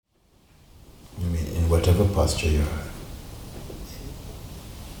whatever posture you're in.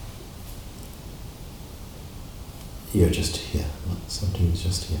 You're just here. Something is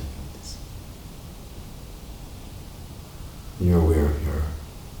just here. You're aware of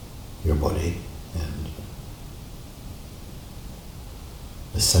your body and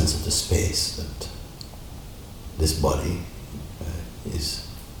the sense of the space that this body is.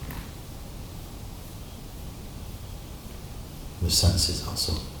 The senses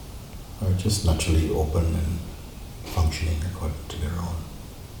also are just naturally open and functioning according to their own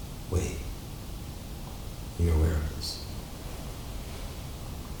way. You're aware of this.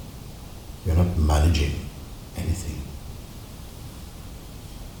 You're not managing anything.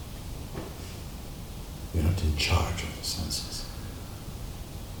 You're not in charge of the senses.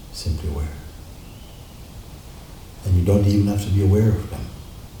 Simply aware. And you don't even have to be aware of them.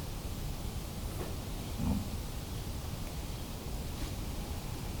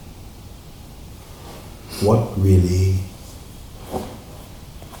 What really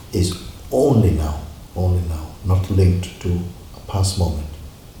is only now, not linked to a past moment.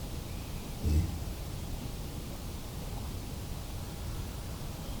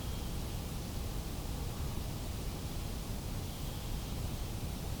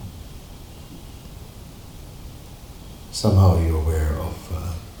 Somehow you're aware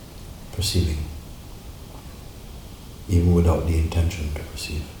of perceiving, even without the intention to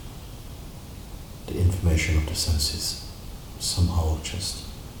perceive. The information of the senses somehow just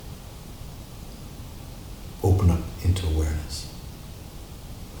open up into awareness.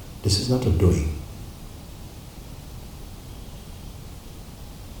 This is not a doing.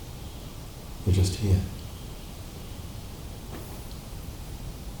 You're just here.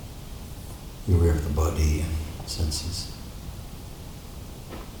 You're aware of the body and senses.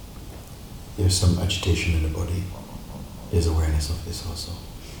 There's some agitation in the body. There's awareness of this also.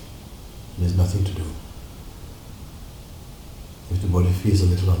 There's nothing to do. If the body feels a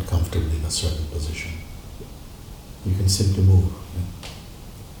little uncomfortable in a certain position, you can simply move.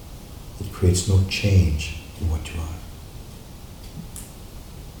 It creates no change in what you are.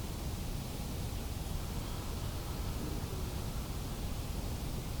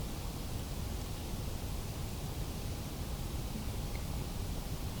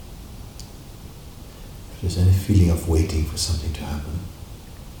 If there's any feeling of waiting for something to happen,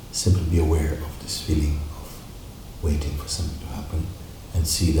 simply be aware of this feeling of waiting for something to happen and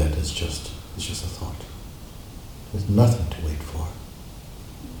see that it's just a thought. There's nothing to wait for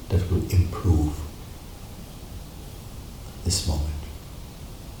that will improve this moment.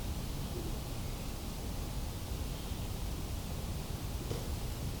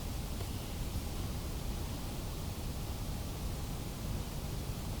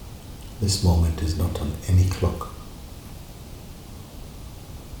 This moment is not on any clock.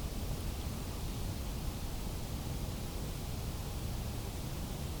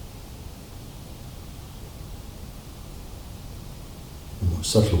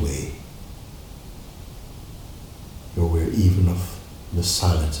 Subtle way, you're aware even of the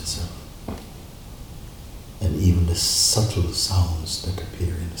silence itself and even the subtle sounds that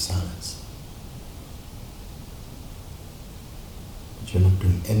appear in the silence. But you're not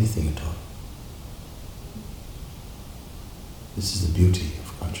doing anything at all. This is the beauty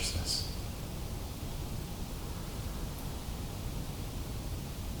of consciousness.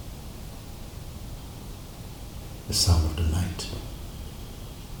 The sound of the night.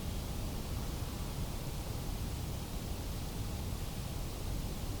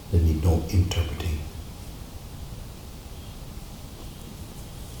 They need no interpreting.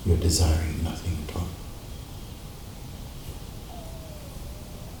 You're desiring nothing at all.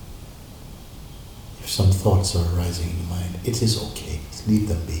 If some thoughts are arising in the mind, it is okay. Leave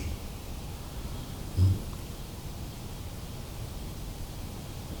them be.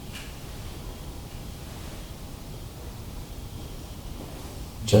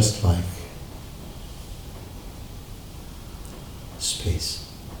 Just like space.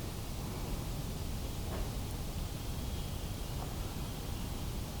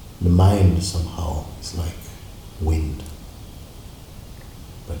 The mind somehow is like wind,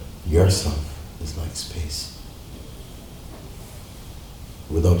 but yourself is like space.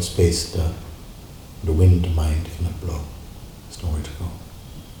 Without space, the wind mind cannot blow. There's nowhere to go.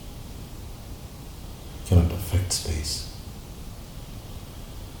 It cannot affect space.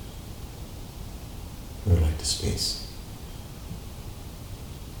 You're like the space.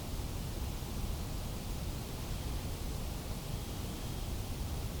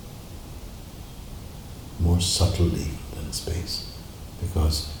 More subtly than space,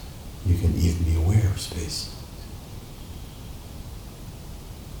 because you can even be aware of space.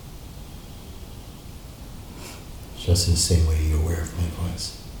 just in the same way you're aware of my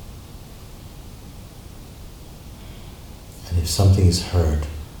voice. And if something is heard,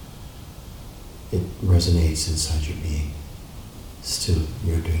 it resonates inside your being. Still,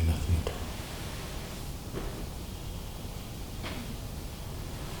 you're doing nothing at all.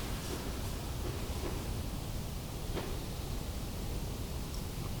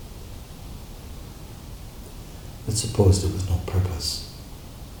 Let's suppose there was no purpose.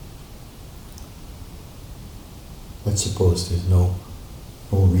 Let's suppose there's no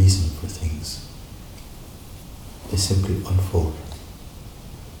reason for things. They simply unfold.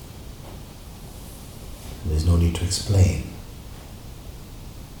 There's no need to explain.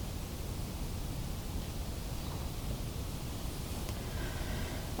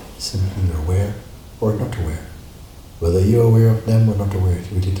 Simply you're aware or not aware. Whether you're aware of them or not aware, it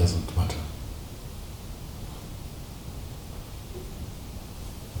really doesn't matter.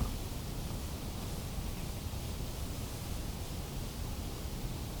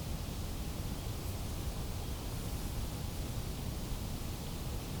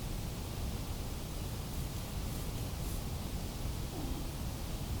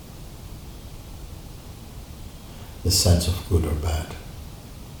 The sense of good or bad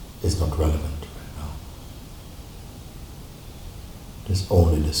is not relevant right now. There's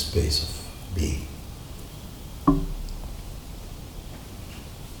only the space of being.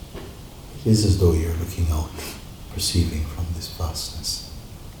 It is as though you're looking out, perceiving from this vastness.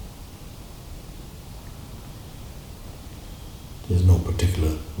 There's no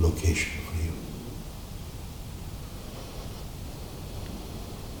particular location for you.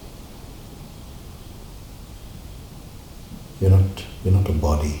 You're not a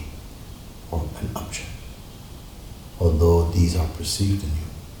body or an object, although these are perceived in you.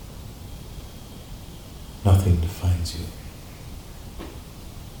 Nothing defines you.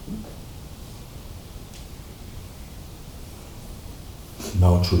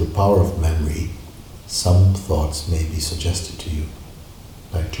 Now, through the power of memory, some thoughts may be suggested to you,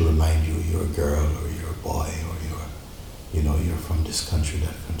 like to remind you you're a girl or you're a boy or you're from this country,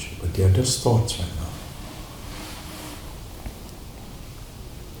 that country, but they're just thoughts right now.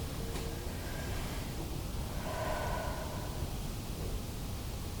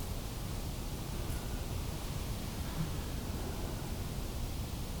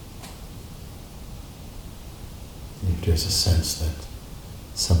 If there's a sense that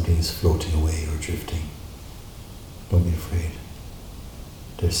something is floating away or drifting, don't be afraid.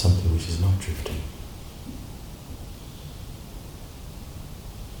 There's something which is not drifting.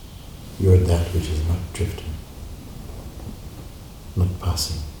 You're that which is not drifting, not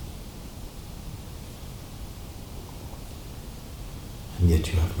passing. And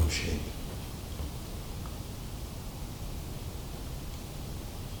yet you have no shape.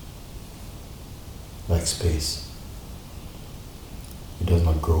 Like space. It does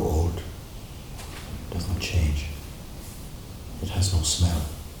not grow old, it does not change, it has no smell,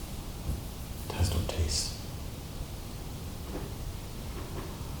 it has no taste.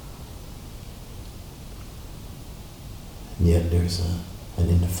 And yet there's an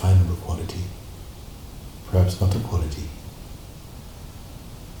indefinable quality, perhaps not a quality,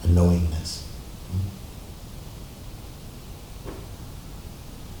 a knowingness.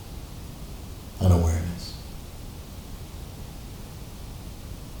 An awareness.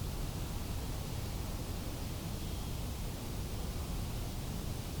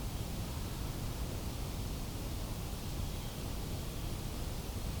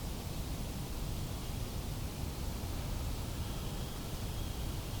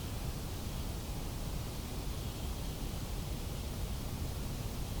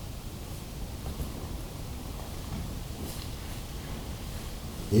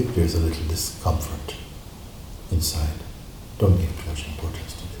 If there's a little discomfort inside, don't give too much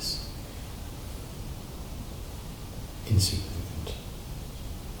importance to this. Insignificant.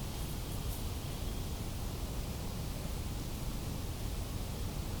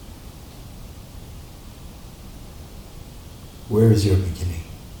 Where is your beginning?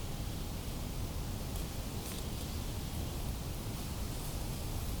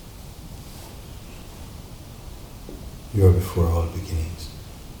 You are before all beginnings.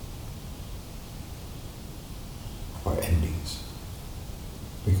 Or endings,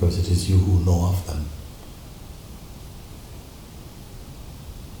 because it is you who know of them.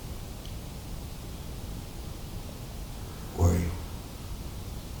 Were you?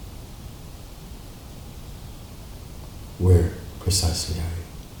 Where precisely are you?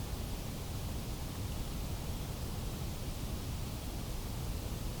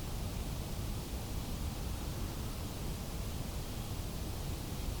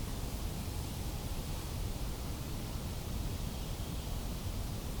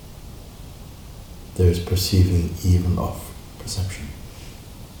 there is perceiving even of perception.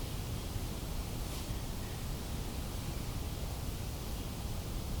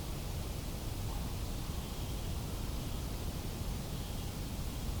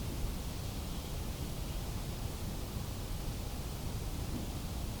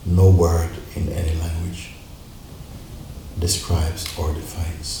 No word in any language describes or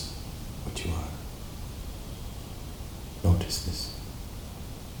defines what you are. Notice this.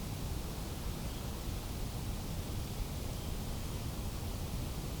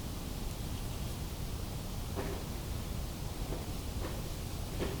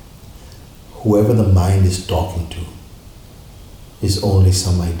 Whoever the mind is talking to is only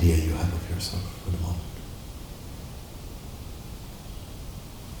some idea you have of yourself for the moment.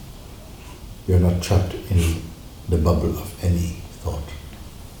 You're not trapped in the bubble of any thought.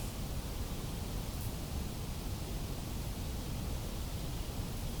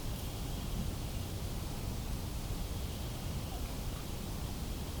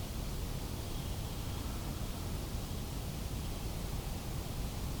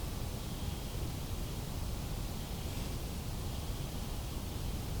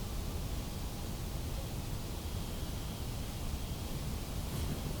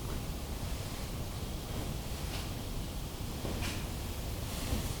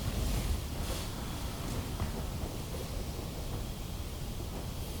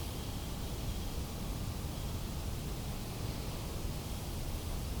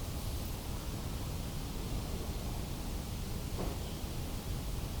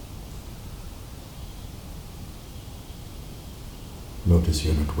 Notice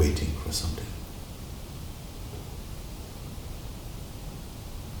you're not waiting for something.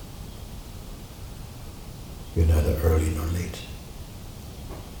 You're neither early nor late.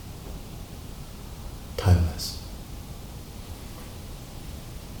 Timeless.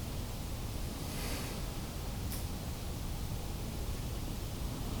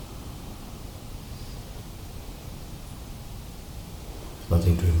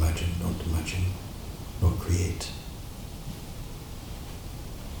 Nothing to imagine, nor create.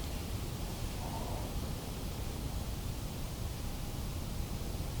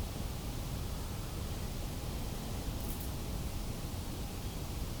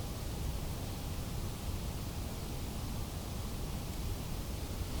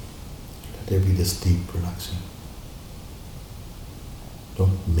 There be this deep relaxing.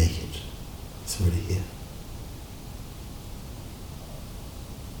 Don't make it. It's already here.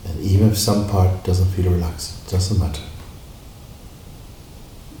 And even if some part doesn't feel relaxed, it doesn't matter.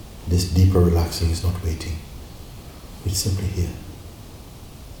 This deeper relaxing is not waiting. It's simply here.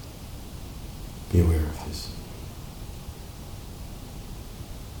 Be aware of this.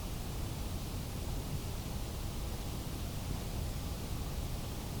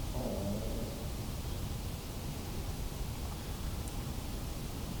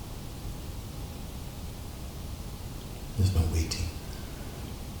 There's no waiting.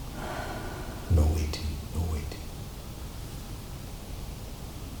 No waiting, no waiting.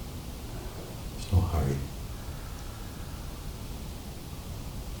 There's no hurry.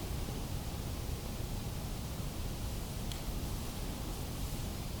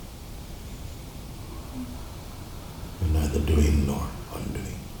 You're neither doing nor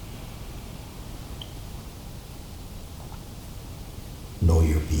undoing. Know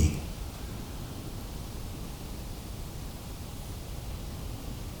your being.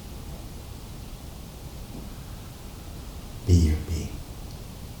 Be your being.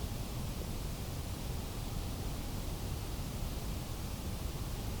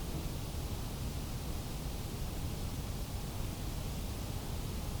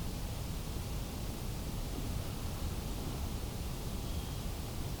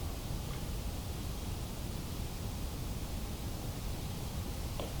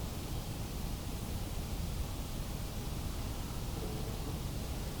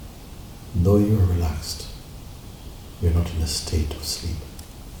 Though you are relaxed, you're not in a state of sleep.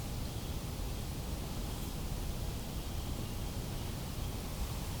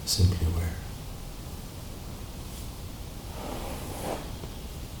 Simply aware.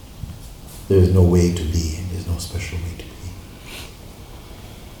 There is no way to be, and there's no special way to be.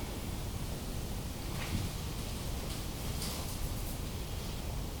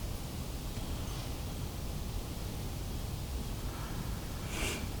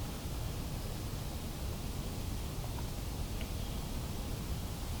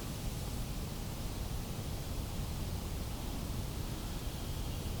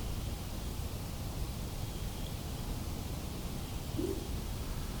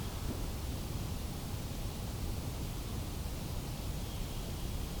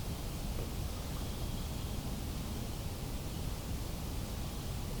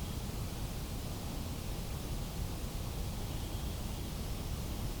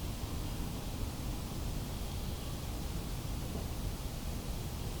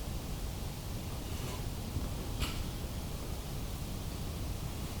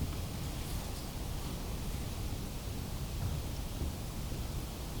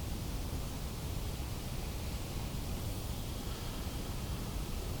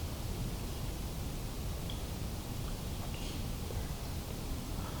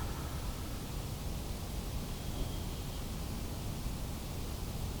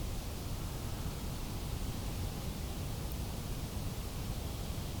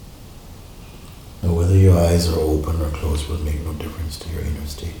 your eyes are open or closed will make no difference to your inner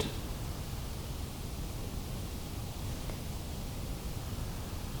state.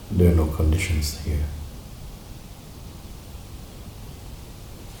 There are no conditions here.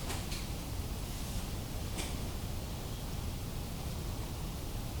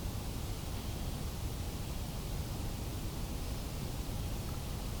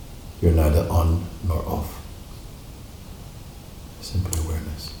 You're neither on nor off. Simply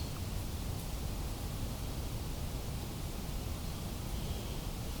awareness.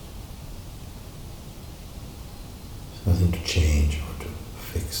 There's nothing to change or to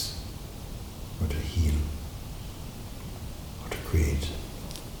fix or to heal or to create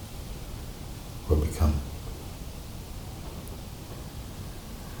or become.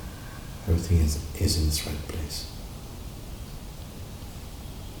 Everything is in its right place.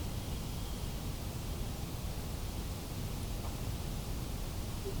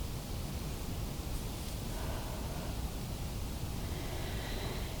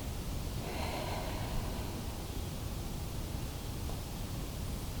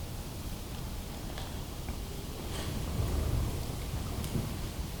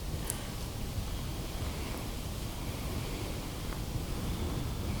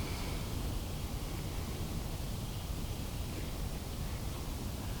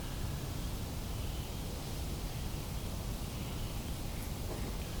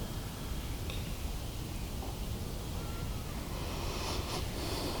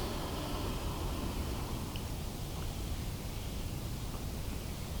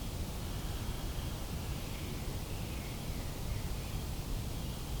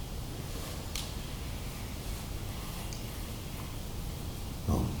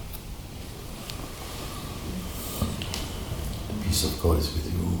 The peace of God is with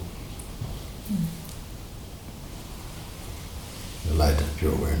you. The light of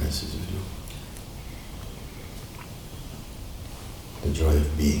pure awareness is with you. The joy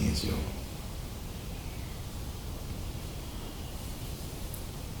of being is yours.